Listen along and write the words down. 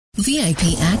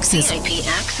VIP Access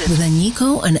with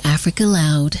Anyiko on Africa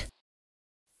Loud.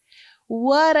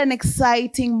 What an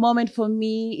exciting moment for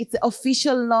me. It's the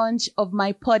official launch of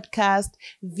my podcast,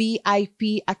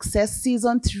 VIP Access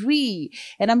Season 3.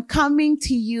 And I'm coming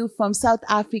to you from South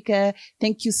Africa.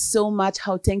 Thank you so much,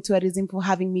 Gauteng Tourism, for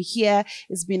having me here.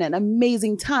 It's been an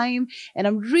amazing time. And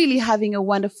I'm really having a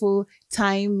wonderful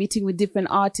time meeting with different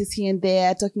artists here and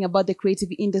there, talking about the creative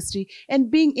industry and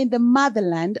being in the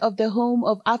motherland of the home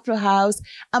of Afro House,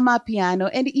 Amapiano,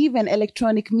 and even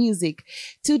electronic music.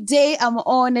 Today, I'm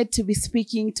honored to be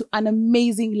speaking to an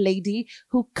amazing lady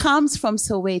who comes from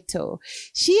Soweto.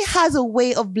 She has a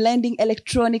way of blending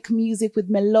electronic music with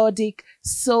melodic,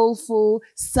 soulful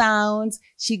sounds.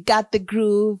 She got the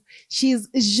groove. She's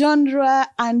genre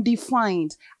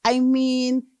undefined. I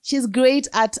mean, she's great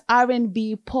at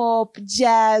R&B, pop,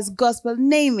 jazz, gospel,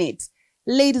 name it.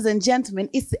 Ladies and gentlemen,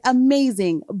 it's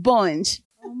amazing Bonj.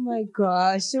 Oh my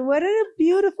gosh, what a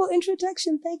beautiful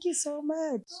introduction. Thank you so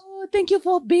much. Oh, thank you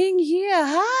for being here.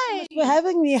 Hi. Thank you for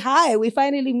having me. Hi, we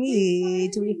finally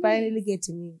meet. We finally get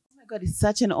to meet. Oh my God, it's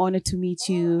such an honor to meet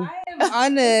you. I am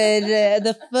honored.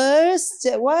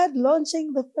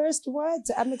 Launching the first what?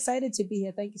 I'm excited to be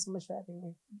here. Thank you so much for having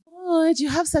me. Oh, you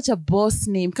have such a boss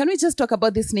name. Can we just talk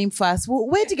about this name first?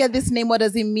 Where did you get this name? What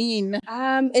does it mean?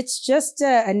 It's just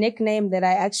a nickname that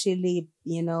I actually,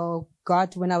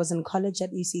 got when I was in college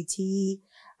at UCT.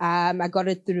 I got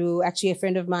it through actually a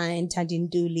friend of mine, Tandin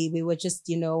Dooley. We were just,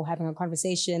 having a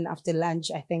conversation after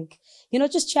lunch, I think,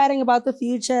 just chatting about the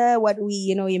future, what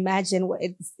we, imagine what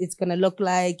it's going to look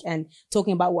like and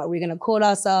talking about what we're going to call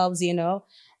ourselves,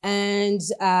 And,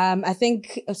 I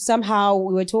think somehow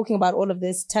we were talking about all of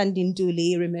this. Tandin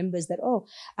Dooley remembers that,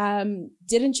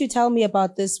 didn't you tell me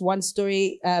about this one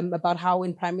story, about how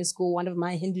in primary school, one of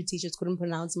my Hindu teachers couldn't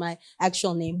pronounce my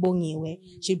actual name, Bongiwe.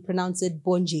 She'd pronounce it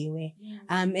Bonjiwe.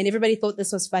 And everybody thought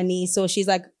this was funny. So she's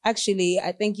like, actually,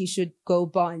 I think you should go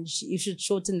Bonj. You should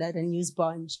shorten that and use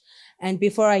Bonj. And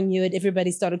before I knew it,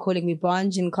 everybody started calling me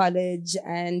Bonj in college.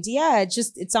 And yeah,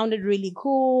 it sounded really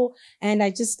cool. And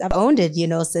I've owned it,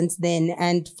 since then.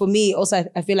 And for me, also,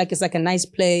 I feel like it's like a nice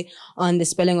play on the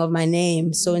spelling of my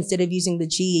name. So instead of using the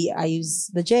G, I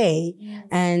use the J.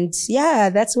 And yeah,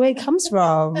 that's where it comes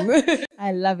from.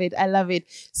 I love it. I love it.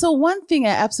 So one thing I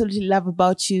absolutely love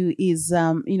about you is,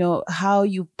 how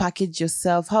you package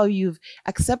yourself, how you've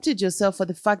accepted yourself for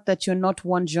the fact that you're not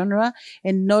one genre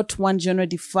and not one genre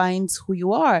defines who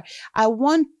you are. I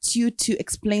want you to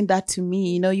explain that to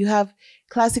me. You have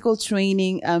classical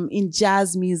training in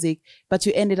jazz music, but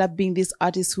you ended up being this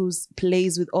artist who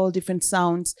plays with all different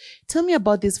sounds. Tell me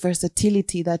about this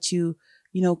versatility that you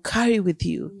carry with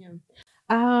you. Yeah.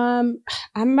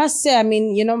 I must say,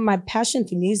 my passion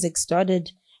for music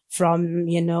started from,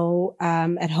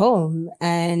 at home.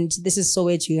 And this is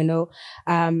Soweto,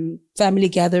 family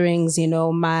gatherings,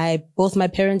 both my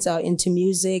parents are into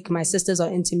music. My sisters are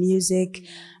into music.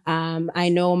 I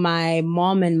know my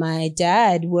mom and my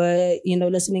dad were,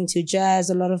 listening to jazz,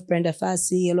 a lot of Brenda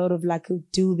Fassie, a lot of Laku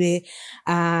Dube,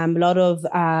 a lot of,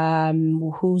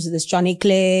 who's this, Johnny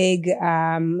Clegg.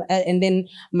 And then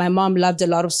my mom loved a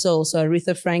lot of soul. So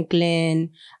Aretha Franklin.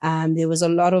 There was a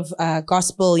lot of,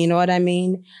 gospel, you know what I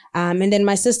mean? And then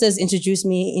my sisters introduced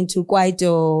me into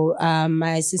Kwaito.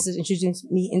 My sisters introduced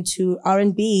me into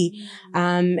R&B.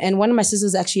 And one of my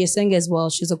sisters is actually a singer as well.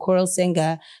 She's a choral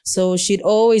singer. So she'd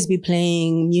always be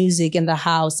playing music in the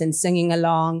house and singing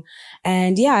along.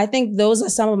 And yeah, I think those are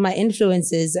some of my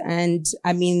influences. And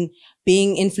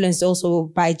being influenced also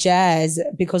by jazz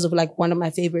because of like one of my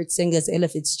favorite singers, Ella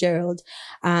Fitzgerald.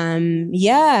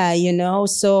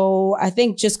 So I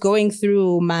think just going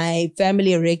through my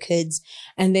family records,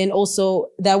 and then also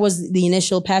that was the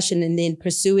initial passion, and then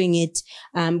pursuing it,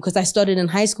 because I started in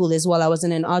high school as well. I was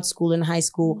in an art school in high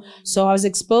school. So I was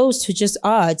exposed to just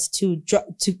art, to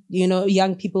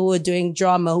young people who were doing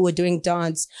drama, who were doing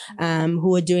dance, who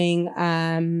were doing,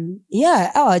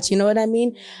 art, you know what I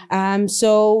mean?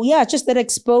 So yeah, just that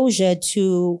exposure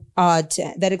to art,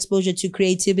 that exposure to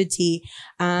creativity,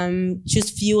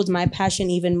 just fueled my passion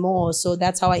even more. So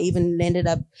that's how I even landed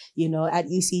up, at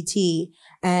UCT.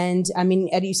 And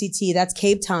at UCT, that's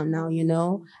Cape Town now,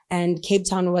 and Cape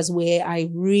Town was where I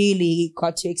really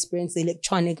got to experience the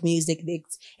electronic music, the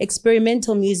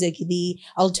experimental music, the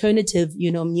alternative,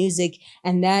 music.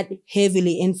 And that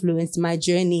heavily influenced my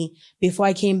journey before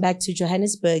I came back to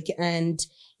Johannesburg. And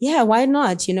yeah, why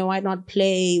not? Why not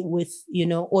play with,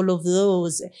 all of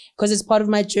those? Because it's part of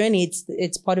my journey.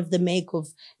 It's part of the make of,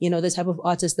 the type of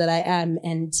artist that I am.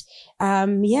 And,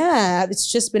 yeah,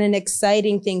 it's just been an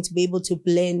exciting thing to be able to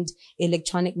blend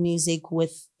electronic music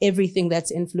with everything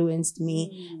that's influenced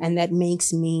me and that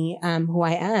makes me, who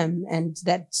I am. And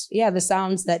that, yeah, the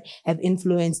sounds that have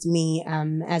influenced me,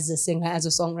 as a singer, as a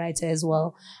songwriter as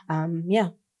well. Yeah.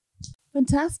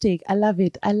 Fantastic. I love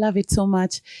it. I love it so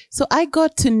much. So I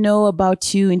got to know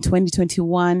about you in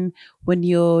 2021 when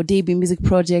your debut music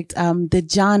project, The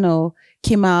Journal,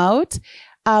 came out.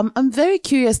 I'm very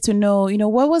curious to know,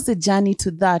 what was the journey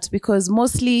to that? Because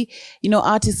mostly,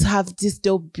 artists have this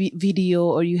dope video,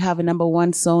 or you have a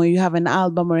 #1 song, or you have an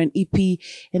album or an EP.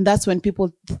 And that's when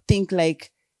people think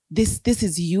like, this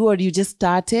is you, or you just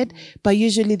started. But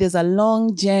usually there's a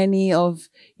long journey of,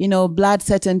 blood,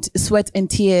 sweat and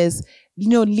tears,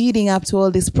 leading up to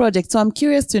all this project. So I'm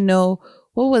curious to know,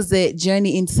 what was the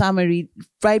journey in summary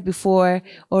right before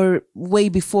or way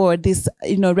before this,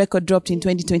 record dropped in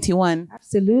 2021?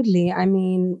 Absolutely. I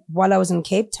mean, while I was in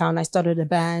Cape Town, I started a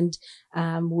band.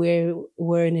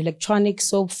 We're an electronic,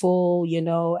 soulful,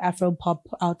 Afro-pop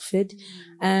outfit.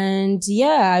 And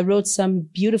yeah, I wrote some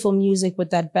beautiful music with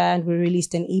that band. We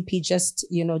released an EP just,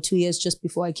 2 years just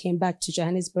before I came back to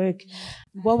Johannesburg.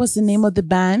 What was the name of the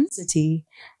band? TheCITY.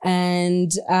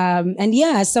 And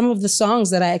yeah, some of the songs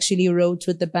that I actually wrote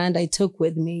with the band, I took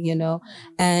with me,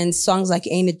 and songs like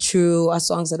Ain't It True are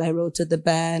songs that I wrote with the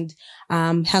band.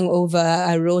 Hangover,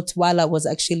 I wrote while I was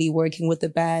actually working with the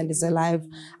band as a live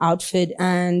outfit.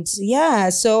 And yeah,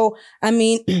 so, I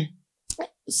mean,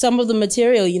 some of the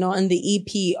material, on the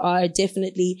EP are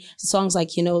definitely songs like,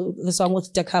 the song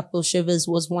with Jacquel, Shivers,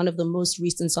 was one of the most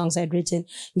recent songs I'd written.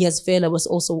 Yes, Vela was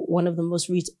also one of the most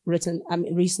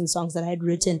recent songs that I had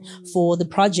written for the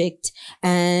project.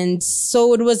 And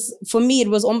so for me, it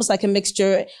was almost like a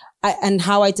mixture. And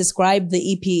how I describe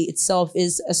the EP itself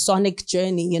is a sonic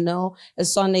journey, a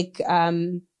sonic,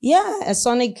 a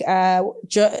sonic,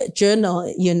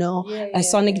 journal, a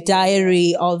sonic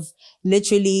diary of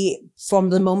literally from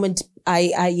the moment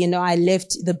I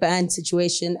left the band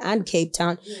situation and Cape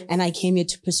Town, and I came here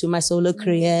to pursue my solo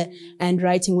career and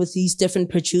writing with these different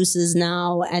producers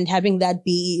now, and having that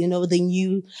be, the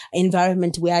new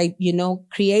environment where I,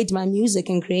 create my music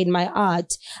and create my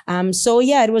art. So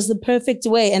yeah, it was the perfect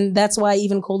way. And that's why I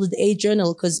even called it a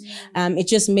journal, because, it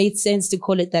just made sense to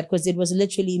call it that, because it was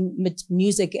literally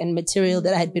music and material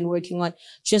that I had been working on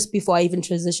just before I even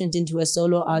transitioned into a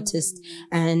solo artist.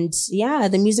 And yeah,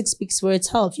 the music speaks for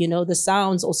itself, the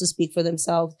sounds also speak for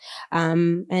themselves.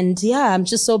 And yeah, I'm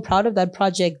just so proud of that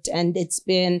project. And it's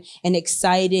been an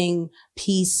exciting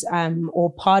piece,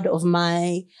 or part of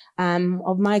my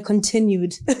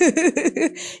continued,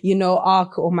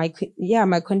 arc, or my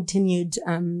continued,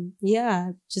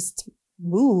 just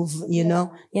move,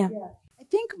 yeah. I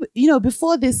think,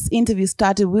 before this interview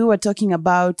started, we were talking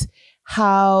about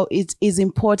how it is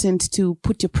important to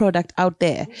put your product out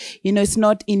there. It's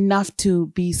not enough to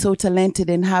be so talented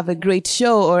and have a great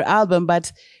show or album,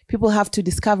 but people have to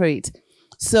discover it.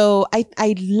 So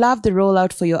I love the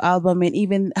rollout for your album, and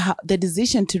even the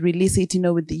decision to release it,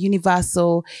 with the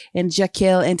Universal and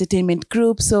Jacquel Entertainment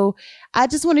Group. So I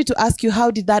just wanted to ask you,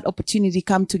 how did that opportunity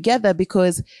come together?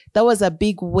 Because that was a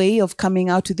big way of coming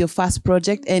out with your first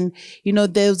project. And,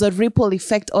 there was a ripple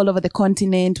effect all over the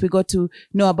continent. We got to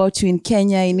know about you in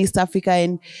Kenya, in East Africa,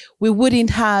 and we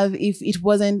wouldn't have if it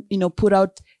wasn't, put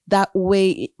out that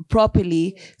way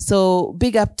properly. So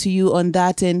big up to you on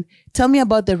that. And tell me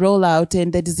about the rollout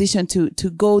and the decision to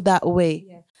go that way.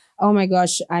 Yeah. Oh my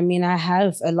gosh. I mean, I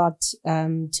have a lot,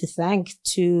 to thank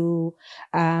to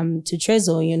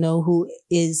Tresor, who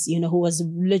was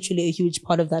literally a huge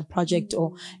part of that project,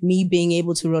 or me being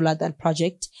able to roll out that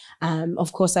project.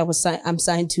 Of course, I'm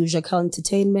signed to Jacquel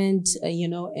Entertainment,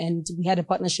 and we had a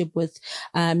partnership with,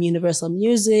 Universal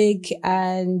Music.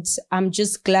 And I'm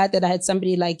just glad that I had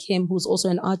somebody like him, who's also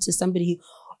an artist, somebody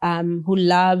who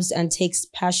loves and takes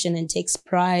passion and takes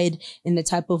pride in the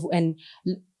type of,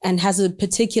 and has a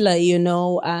particular,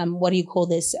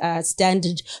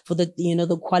 standard for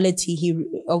the quality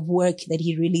of work that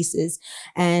he releases.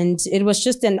 And it was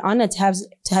just an honor to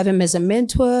have him as a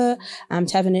mentor,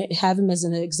 to have him as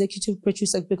an executive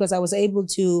producer, because I was able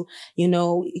to,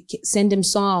 send him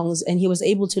songs, and he was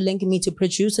able to link me to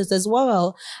producers as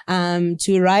well,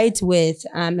 to write with,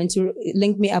 and to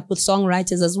link me up with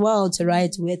songwriters as well to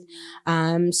write with.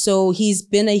 So he's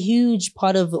been a huge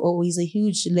part of, he's a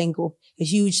huge link, or a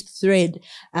huge huge thread,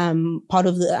 part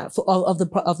of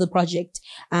the project.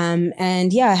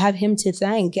 And yeah, I have him to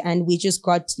thank. And we just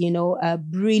got, you know, a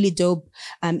really dope,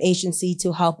 agency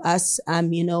to help us,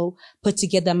 you know, put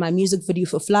together my music video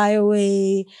for Fly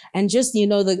Away, and just, you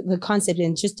know, the concept,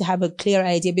 and just to have a clear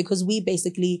idea, because we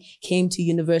basically came to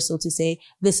Universal to say,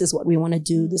 this is what we want to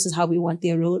do. This is how we want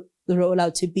the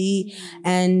rollout to be.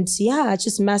 And yeah,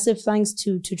 just massive thanks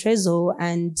to Tresor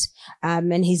and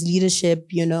his leadership,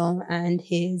 you know, and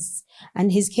his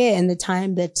care and the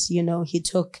time that, you know, he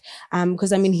took.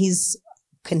 Cause I mean, he's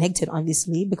connected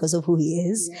obviously because of who he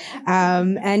is.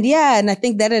 And I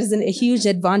think that is a huge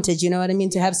advantage, you know what I mean?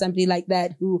 To have somebody like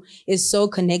that who is so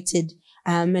connected.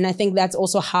 And I think that's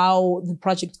also how the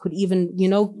project could even, you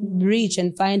know, reach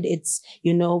and find its,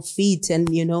 you know, feet and,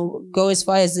 you know, go as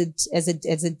far as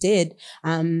it did.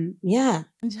 Yeah.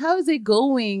 And how is it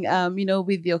going, you know,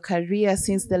 with your career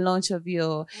since the launch of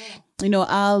your, you know,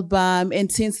 album,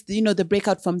 and since, you know, the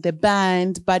breakout from the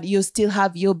band, but you still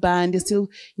have your band, you're still,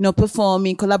 you know,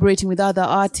 performing, collaborating with other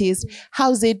artists.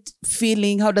 How's it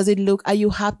feeling? How does it look? Are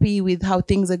you happy with how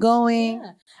things are going?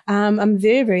 Yeah. I'm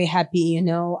very, very happy. You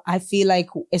know, I feel like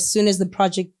as soon as the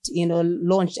project, you know,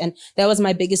 launched, and that was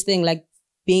my biggest thing, like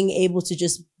being able to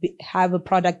just have a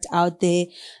product out there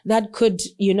that could,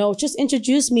 you know, just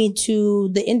introduce me to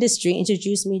the industry,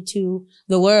 introduce me to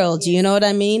the world. You know what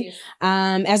I mean?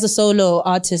 As a solo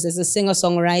artist, as a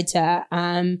singer-songwriter.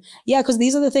 Cause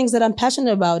these are the things that I'm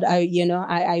passionate about.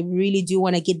 I really do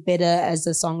want to get better as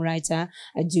a songwriter.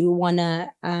 I do want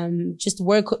to, just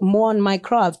work more on my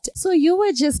craft. So you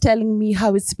were just telling me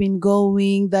how it's been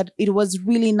going, that it was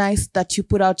really nice that you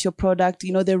put out your product,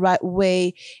 you know, the right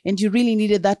way, and you really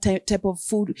needed that type of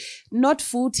not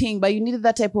footing, but you needed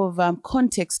that type of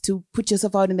context to put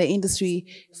yourself out in the industry,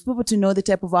 for people to know the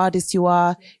type of artist you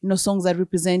are, you know, songs that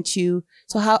represent you.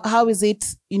 So how is it,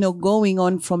 you know, going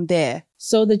on from there?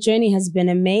 So the journey has been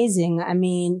amazing. I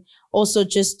mean, also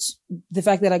just the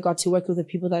fact that I got to work with the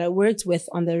people that I worked with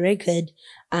on the record.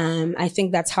 I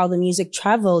think that's how the music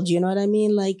traveled. You know what I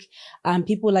mean? Like,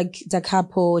 people like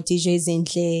Dakapo, DJ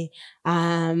Zinhle,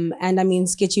 and I mean,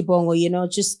 Sketchy Bongo, you know,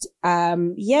 just,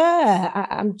 I'm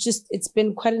just, it's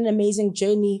been quite an amazing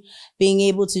journey being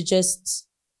able to just,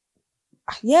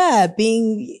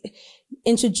 being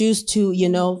introduced to, you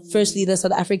know, firstly the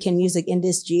South African music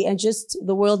industry and just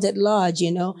the world at large,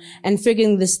 you know, and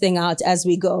figuring this thing out as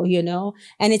we go, you know.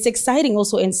 And it's exciting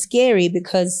also and scary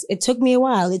because it took me a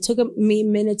while. It took me a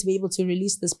minute to be able to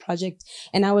release this project,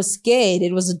 and I was scared.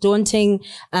 It was a daunting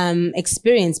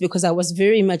experience because I was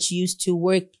very much used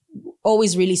to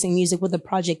always releasing music with a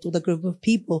project, with a group of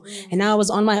people. And now I was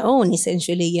on my own,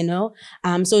 essentially, you know.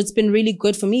 So it's been really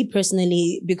good for me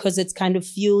personally because it's kind of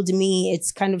fueled me.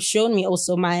 It's kind of shown me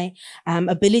also my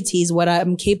abilities, what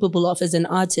I'm capable of as an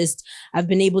artist. I've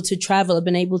been able to travel. I've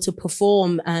been able to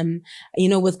perform, you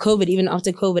know, with COVID, even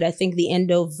after COVID, I think the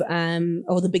end of,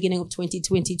 or the beginning of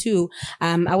 2022,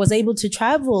 I was able to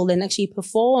travel and actually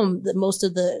perform most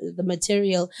of the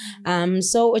material.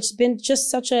 So it's been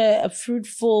just such a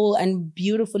fruitful and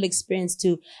beautiful experience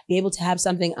to be able to have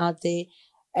something out there,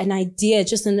 an idea,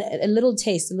 just a little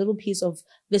taste, a little piece of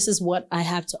this is what I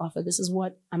have to offer. This is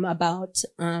what I'm about.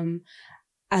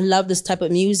 I love this type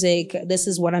of music. This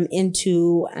is what I'm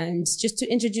into. And just to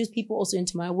introduce people also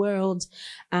into my world,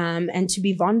 and to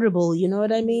be vulnerable. You know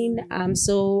what I mean?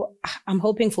 So I'm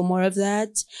hoping for more of that.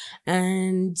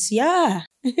 And yeah.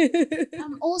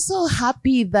 I'm also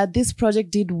happy that this project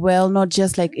did well, not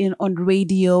just like on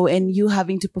radio and you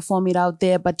having to perform it out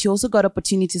there, but you also got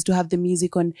opportunities to have the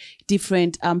music on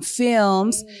different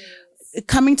films.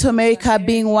 Coming to America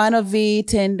being one of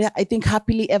it, and I think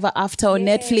Happily Ever After on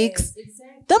Netflix.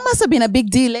 That must have been a big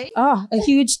deal, eh? Oh, a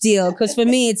huge deal. Because for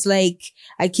me, it's like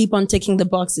I keep on ticking the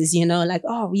boxes, you know, like,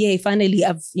 oh, yay, finally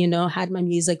I've, you know, had my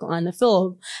music on a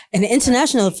film, an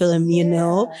international film, you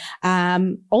know.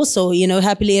 Also, you know,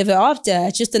 Happily Ever After,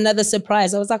 just another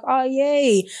surprise. I was like, oh,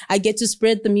 yay, I get to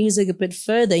spread the music a bit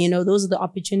further. You know, those are the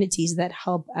opportunities that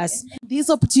help us. These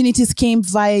opportunities came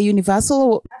via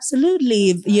Universal?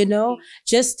 Absolutely. You know,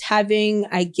 just having,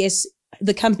 I guess,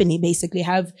 the company basically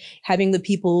having the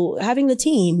people, having the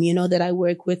team, you know, that I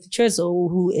work with,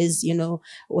 Tresor, who is, you know,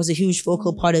 was a huge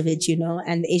focal part of it, you know,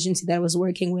 and the agency that I was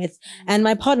working with. And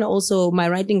my partner also, my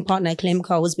writing partner, Clem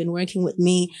Carl, has been working with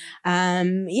me.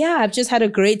 I've just had a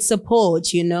great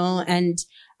support, you know, and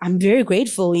I'm very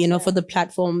grateful, you know, for the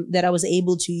platform that I was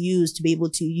able to use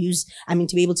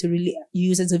really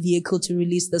use as a vehicle to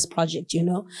release this project, you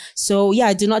know. So yeah,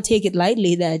 I do not take it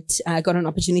lightly that I got an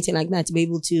opportunity like that to be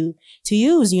able to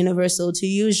use Universal, to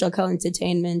use Jacquel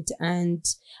Entertainment, and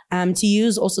to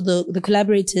use also the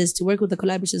collaborators, to work with the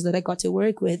collaborators that I got to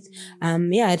work with.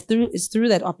 Yeah, it's through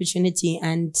that opportunity,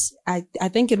 and I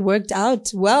think it worked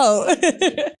out well.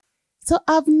 So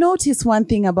I've noticed one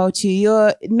thing about you.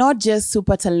 You're not just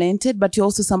super talented, but you're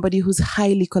also somebody who's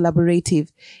highly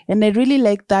collaborative. And I really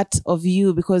like that of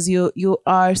you, because you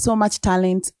are so much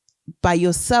talent by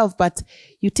yourself, but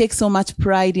you take so much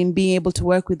pride in being able to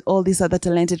work with all these other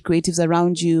talented creatives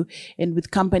around you, and with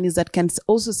companies that can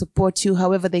also support you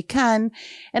however they can.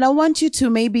 And I want you to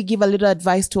maybe give a little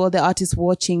advice to all the artists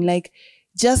watching, like,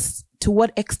 just to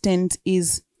what extent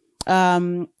is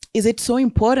it so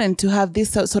important to have this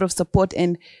sort of support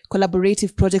and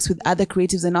collaborative projects with other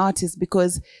creatives and artists?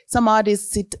 Because some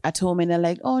artists sit at home and they're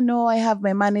like, oh no, I have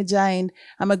my manager and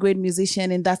I'm a great musician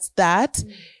and that's that.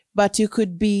 But you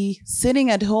could be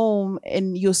sitting at home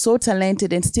and you're so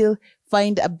talented and still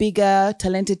find a bigger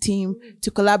talented team to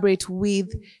collaborate with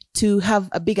to have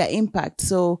a bigger impact.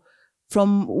 So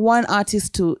from one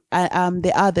artist to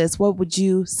the others, what would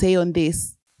you say on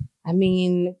this? I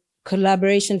mean,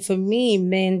 collaboration for me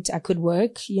meant I could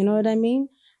work, you know what I mean?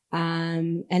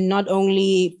 And not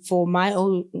only for my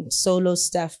own solo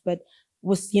stuff, but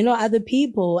with, you know, other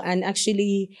people, and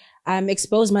actually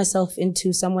expose myself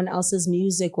into someone else's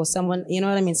music or someone, you know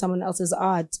what I mean, someone else's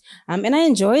art. And I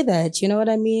enjoy that, you know what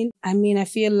I mean? I mean, I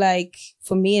feel like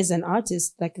for me as an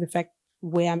artist, like the fact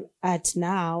where I'm at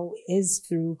now is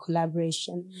through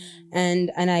collaboration.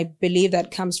 And I believe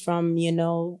that comes from, you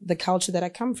know, the culture that I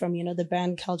come from, you know, the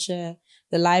band culture,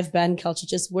 the live band culture,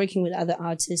 just working with other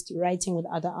artists, writing with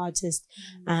other artists,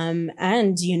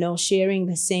 and, you know, sharing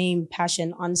the same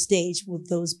passion on stage with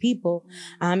those people.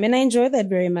 And I enjoy that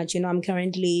very much. You know, I'm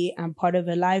currently part of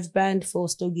a live band for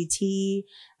TheCITY,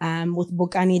 with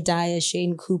Bokani Dyer,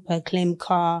 Shane Cooper, Clem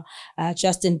Carr,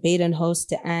 Justin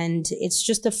Badenhost, and it's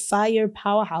just a fire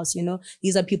powerhouse. You know,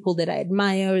 these are people that I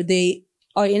admire. They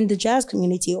are in the jazz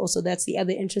community also. That's the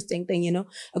other interesting thing, you know,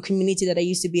 a community that I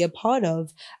used to be a part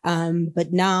of.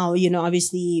 But now, you know,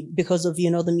 obviously because of,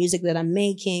 you know, the music that I'm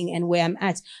making and where I'm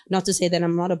at, not to say that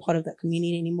I'm not a part of that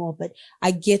community anymore, but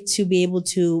I get to be able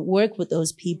to work with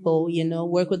those people, you know,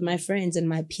 work with my friends and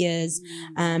my peers,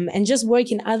 and just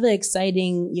work in other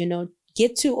exciting, you know,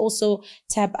 get to also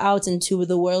tap out into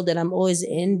the world that I'm always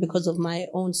in because of my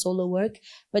own solo work,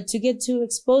 but to get to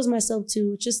expose myself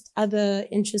to just other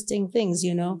interesting things,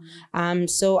 you know.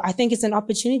 So I think it's an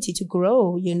opportunity to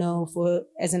grow, you know,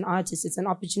 as an artist. It's an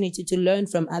opportunity to learn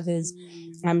from others.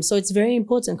 So it's very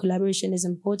important. Collaboration is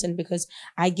important because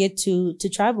I get to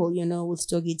travel, you know, with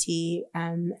TheCITY.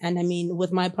 And I mean,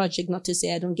 with my project, not to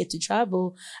say I don't get to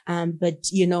travel, but,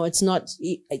 you know, it's not,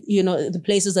 you know, the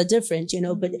places are different, you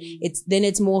know, but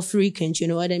it's more frequent, you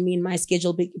know what I mean? My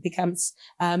schedule becomes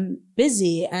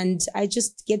busy, and I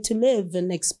just get to live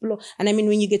and explore. And I mean,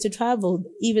 when you get to travel,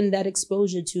 even that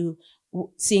exposure to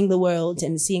seeing the world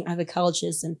and seeing other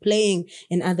cultures and playing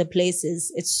in other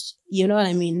places, it's, you know what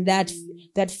I mean? That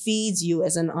feeds you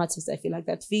as an artist. I feel like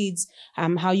that feeds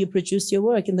how you produce your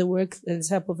work and the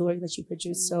type of the work that you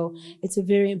produce. So it's a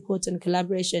very important.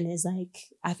 Collaboration is like,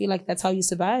 I feel like that's how you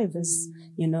survive as,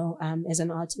 you know, as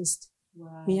an artist.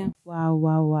 Wow. Yeah.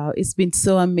 Wow. It's been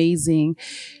so amazing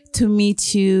to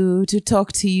meet you, to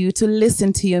talk to you, to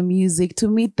listen to your music, to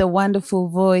meet the wonderful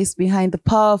voice behind the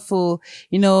powerful,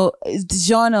 you know,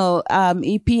 journal,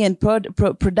 EP and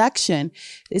production.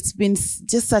 It's been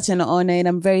just such an honor, and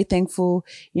I'm very thankful,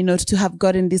 you know, to have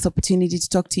gotten this opportunity to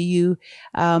talk to you.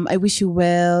 I wish you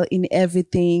well in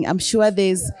everything. I'm sure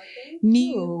there's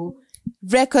new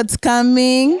records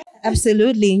coming.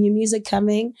 Absolutely. New music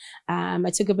coming. I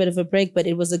took a bit of a break, but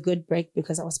it was a good break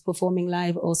because I was performing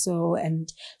live also,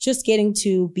 and just getting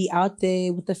to be out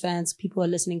there with the fans. People are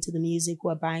listening to the music, who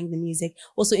are buying the music.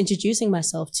 Also introducing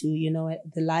myself to, you know,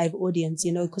 the live audience,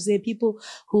 you know, because there are people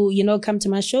who, you know, come to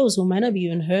my shows who might not have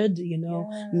even heard, you know,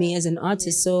 me as an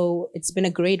artist. So it's been a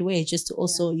great way just to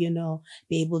also, you know,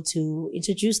 be able to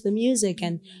introduce the music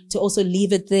and to also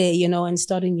leave it there, you know, and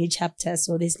start a new chapter.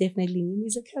 So there's definitely new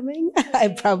music coming. I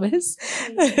promise.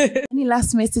 Any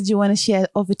last message you want to share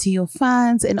over to your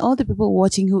fans and all the people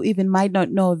watching who even might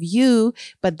not know of you,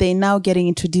 but they're now getting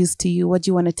introduced to you? What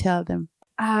do you want to tell them?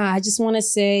 I just want to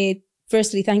say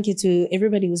firstly, thank you to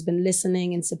everybody who's been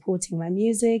listening and supporting my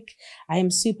music. I am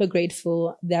super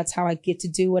grateful. That's how I get to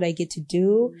do what I get to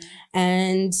do.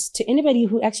 And to anybody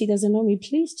who actually doesn't know me,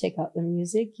 please check out the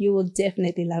music. You will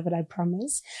definitely love it, I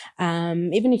promise.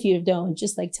 Even if you don't,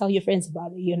 just like tell your friends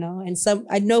about it, and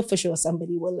I know for sure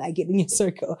somebody will like it in your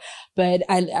circle, but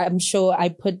I'm sure I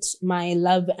put my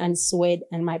love and sweat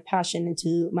and my passion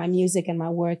into my music and my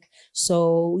work.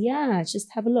 So yeah, just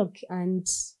have a look and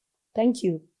thank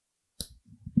you.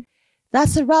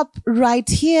 That's a wrap right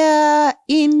here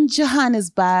in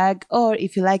Johannesburg, or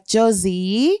if you like,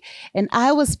 Josie. And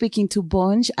I was speaking to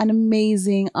Bonj, an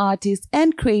amazing artist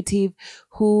and creative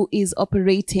who is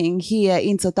operating here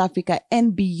in South Africa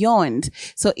and beyond.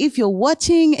 So if you're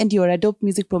watching and you're a dope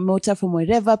music promoter from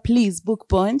wherever, please book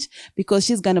Bonj because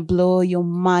she's going to blow your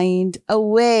mind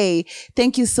away.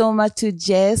 Thank you so much to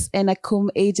Jess and Akum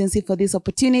Agency for this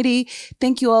opportunity.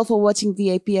 Thank you all for watching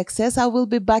VIP Access. I will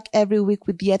be back every week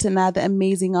with yet another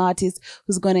amazing artist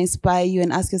who's going to inspire you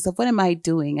and ask yourself, what am I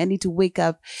doing? I need to wake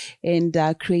up and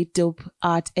create dope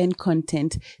art and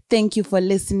content. Thank you for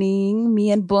listening. Me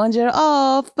and Bonj are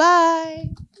off. Bye.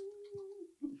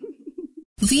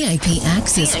 VIP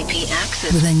Access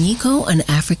with Anyiko and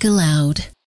Africa Loud.